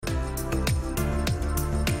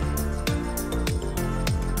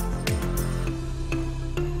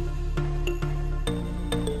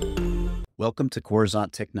Welcome to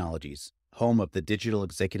Coruzant Technologies, home of the Digital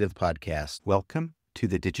Executive Podcast. Welcome to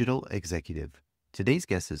the Digital Executive. Today's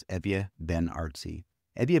guest is Evya Ben Artzi.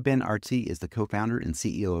 Evya Ben Artzi is the co-founder and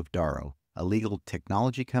CEO of Darrow, a legal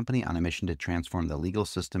technology company on a mission to transform the legal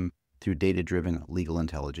system through data-driven legal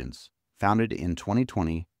intelligence. Founded in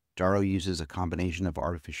 2020, Darrow uses a combination of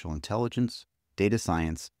artificial intelligence, data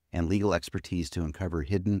science, and legal expertise to uncover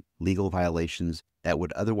hidden legal violations that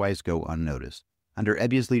would otherwise go unnoticed. Under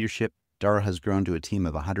Evya's leadership, Darrow has grown to a team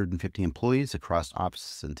of 150 employees across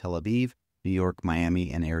offices in Tel Aviv, New York,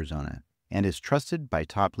 Miami, and Arizona, and is trusted by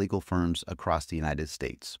top legal firms across the United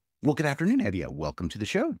States. Well, good afternoon, Evya. Welcome to the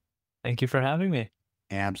show. Thank you for having me.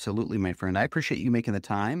 Absolutely, my friend. I appreciate you making the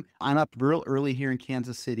time. I'm up real early here in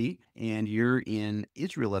Kansas City, and you're in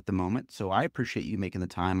Israel at the moment, so I appreciate you making the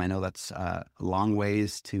time. I know that's a long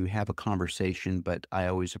ways to have a conversation, but I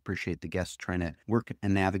always appreciate the guests trying to work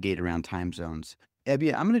and navigate around time zones.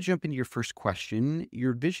 Evya, I'm going to jump into your first question.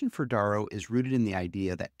 Your vision for Darrow is rooted in the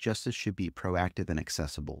idea that justice should be proactive and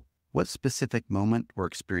accessible. What specific moment or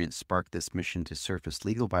experience sparked this mission to surface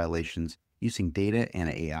legal violations using data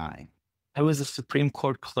and AI? I was a Supreme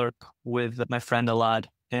Court clerk with my friend Alad,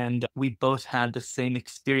 and we both had the same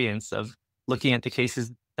experience of looking at the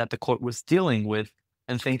cases that the court was dealing with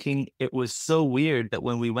and thinking it was so weird that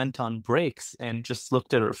when we went on breaks and just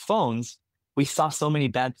looked at our phones, we saw so many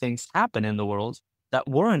bad things happen in the world that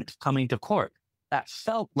weren't coming to court. That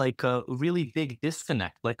felt like a really big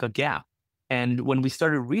disconnect, like a gap. And when we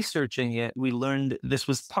started researching it, we learned this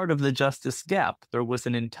was part of the justice gap. There was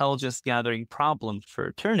an intelligence gathering problem for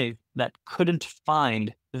attorneys that couldn't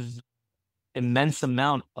find the immense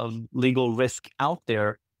amount of legal risk out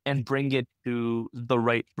there and bring it to the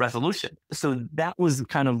right resolution. So that was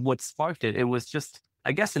kind of what sparked it. It was just,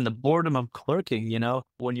 I guess, in the boredom of clerking,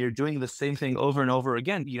 when you're doing the same thing over and over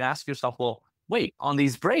again, you ask yourself, well, wait, on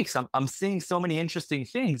these breaks, I'm seeing so many interesting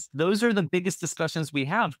things. Those are the biggest discussions we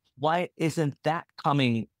have. Why isn't that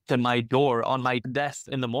coming to my door on my desk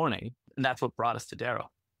in the morning? And that's what brought us to Darrow.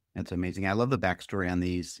 That's amazing. I love the backstory on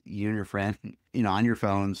these. You and your friend, on your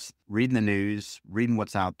phones, reading the news, reading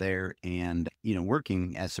what's out there, and,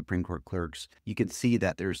 working as Supreme Court clerks, you can see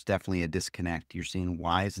that there's definitely a disconnect. You're seeing,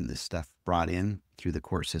 why isn't this stuff brought in through the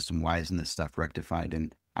court system? Why isn't this stuff rectified?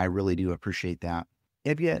 And I really do appreciate that.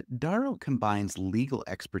 Evya, Darrow combines legal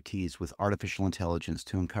expertise with artificial intelligence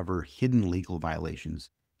to uncover hidden legal violations.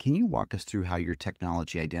 Can you walk us through how your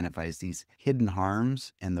technology identifies these hidden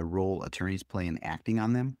harms and the role attorneys play in acting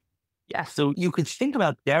on them? Yeah, so you could think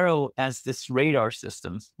about Darrow as this radar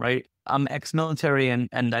system, right? I'm ex-military, and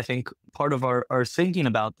I think part of our thinking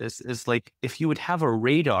about this is like, if you would have a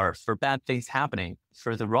radar for bad things happening,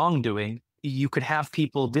 for the wrongdoing, you could have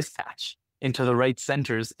people dispatch into the right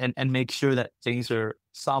centers and make sure that things are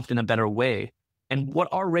solved in a better way. And what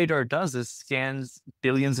our radar does is scans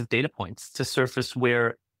billions of data points to surface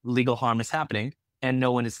where legal harm is happening and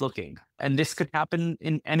no one is looking. And this could happen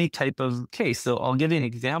in any type of case. So I'll give you an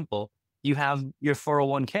example. You have your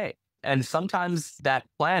 401k, and sometimes that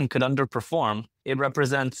plan could underperform. It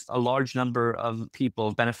represents a large number of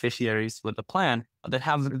people, beneficiaries with the plan, that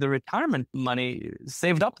have the retirement money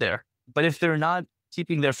saved up there. But if they're not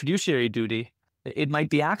keeping their fiduciary duty, it might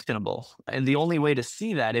be actionable. And the only way to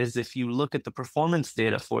see that is if you look at the performance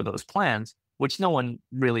data for those plans, which no one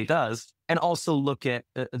really does, and also look at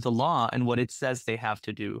the law and what it says they have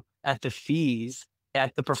to do, at the fees,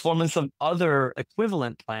 at the performance of other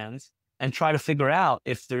equivalent plans, and try to figure out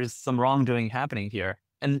if there's some wrongdoing happening here.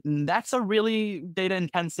 And that's a really data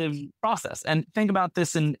intensive process. And think about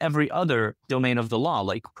this in every other domain of the law,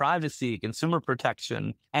 like privacy, consumer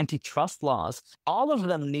protection, antitrust laws. All of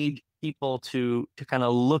them need people to kind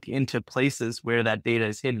of look into places where that data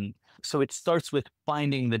is hidden. So it starts with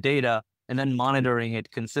finding the data and then monitoring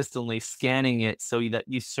it consistently, scanning it so that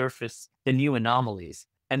you surface the new anomalies.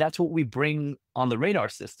 And that's what we bring on the radar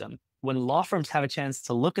system. When law firms have a chance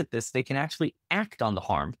to look at this, they can actually act on the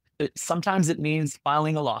harm. Sometimes it means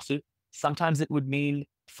filing a lawsuit. Sometimes it would mean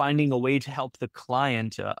finding a way to help the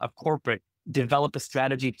client, a corporate, develop a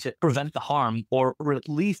strategy to prevent the harm, or at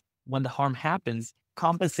least when the harm happens,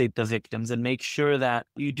 compensate the victims and make sure that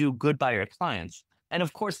you do good by your clients. And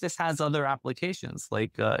of course, this has other applications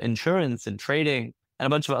like insurance and trading and a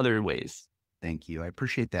bunch of other ways. Thank you. I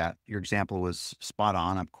appreciate that. Your example was spot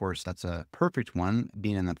on. Of course, that's a perfect one,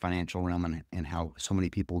 being in the financial realm and how so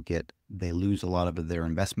many people they lose a lot of their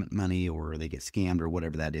investment money, or they get scammed, or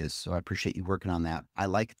whatever that is. So I appreciate you working on that. I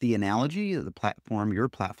like the analogy of the platform, your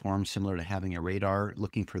platform, similar to having a radar,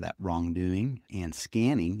 looking for that wrongdoing and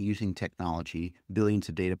scanning using technology, billions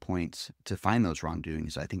of data points to find those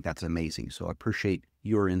wrongdoings. I think that's amazing. So I appreciate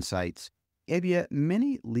your insights. Evya,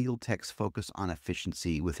 many legal techs focus on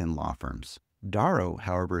efficiency within law firms. Darrow,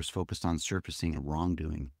 however, is focused on surfacing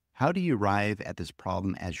wrongdoing. How do you arrive at this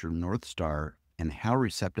problem as your North Star, and how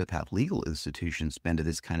receptive have legal institutions been to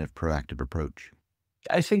this kind of proactive approach?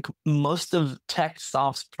 I think most of tech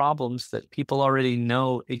solves problems that people already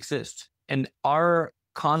know exist. And our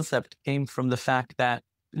concept came from the fact that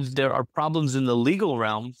there are problems in the legal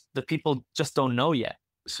realm that people just don't know yet.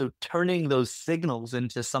 So turning those signals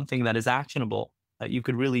into something that is actionable, that you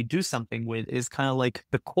could really do something with, is kind of like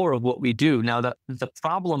the core of what we do. Now, the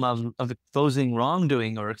problem of exposing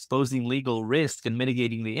wrongdoing or exposing legal risk and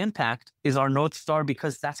mitigating the impact is our North Star,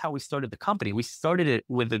 because that's how we started the company. We started it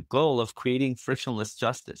with the goal of creating frictionless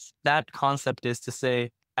justice. That concept is to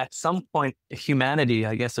say, at some point, humanity,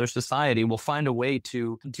 I guess, or society will find a way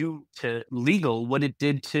to do to legal what it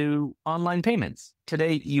did to online payments.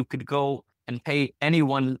 Today, you could go and pay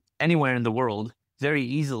anyone anywhere in the world very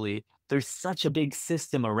easily. There's such a big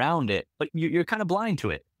system around it, but you're kind of blind to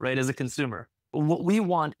it, right, as a consumer. What we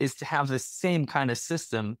want is to have the same kind of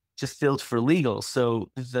system just built for legal. So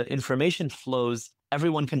the information flows,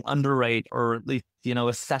 everyone can underwrite or at least,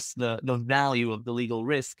 assess the value of the legal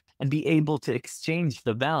risk and be able to exchange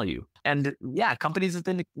the value. And yeah, companies have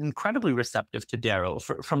been incredibly receptive to Darrow,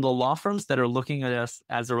 from the law firms that are looking at us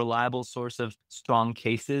as a reliable source of strong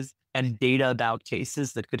cases and data about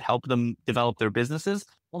cases that could help them develop their businesses,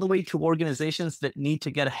 all the way to organizations that need to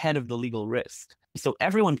get ahead of the legal risk. So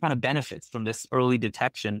everyone kind of benefits from this early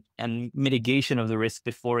detection and mitigation of the risk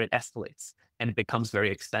before it escalates and it becomes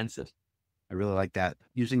very expensive. I really like that.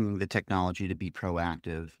 Using the technology to be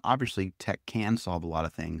proactive. Obviously, tech can solve a lot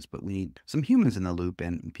of things, but we need some humans in the loop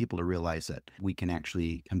and people to realize that we can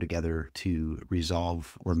actually come together to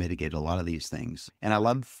resolve or mitigate a lot of these things. And I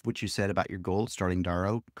love what you said about your goal, starting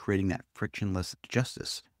Darrow, creating that frictionless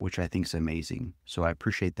justice, which I think is amazing. So I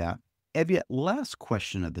appreciate that. Evya, last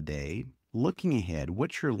question of the day. Looking ahead,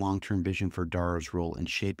 what's your long-term vision for Darrow's role in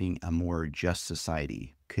shaping a more just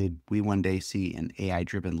society? Could we one day see an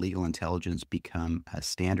AI-driven legal intelligence become a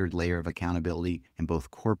standard layer of accountability in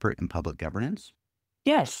both corporate and public governance?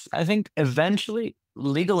 Yes, I think eventually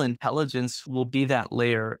legal intelligence will be that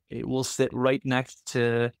layer. It will sit right next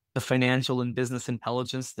to the financial and business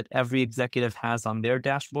intelligence that every executive has on their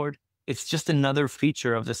dashboard. It's just another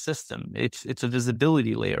feature of the system. It's a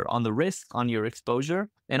visibility layer on the risk, on your exposure,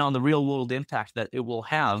 and on the real world impact that it will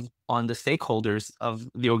have on the stakeholders of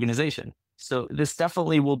the organization. So this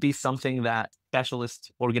definitely will be something that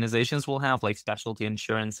specialist organizations will have, like specialty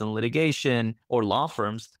insurance and litigation or law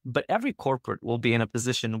firms, but every corporate will be in a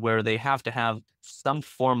position where they have to have some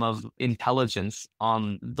form of intelligence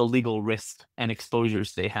on the legal risk and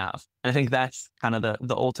exposures they have. And I think that's kind of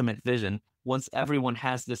the ultimate vision. Once everyone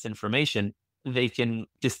has this information, they can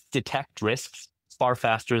just detect risks far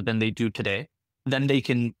faster than they do today. Then they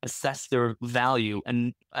can assess their value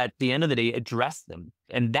and at the end of the day, address them.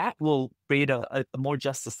 And that will create a more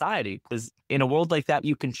just society, because in a world like that,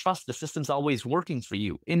 you can trust the system's always working for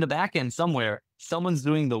you. In the back end somewhere, someone's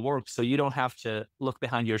doing the work. So you don't have to look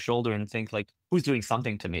behind your shoulder and think like, who's doing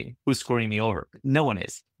something to me? Who's screwing me over? No one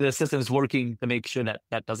is. The system's working to make sure that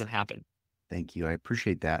that doesn't happen. Thank you. I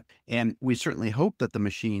appreciate that. And we certainly hope that the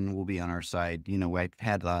machine will be on our side. I've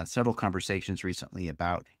had several conversations recently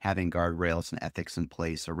about having guardrails and ethics in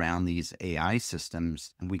place around these AI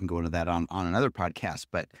systems. And we can go into that on another podcast,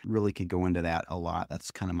 but really could go into that a lot.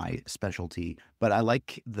 That's kind of my specialty. But I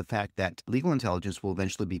like the fact that legal intelligence will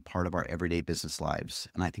eventually be part of our everyday business lives.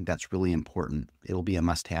 And I think that's really important. It'll be a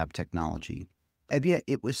must-have technology. Evya,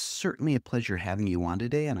 it was certainly a pleasure having you on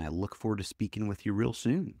today, and I look forward to speaking with you real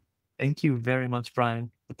soon. Thank you very much, Brian.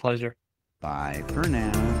 A pleasure. Bye for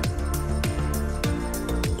now.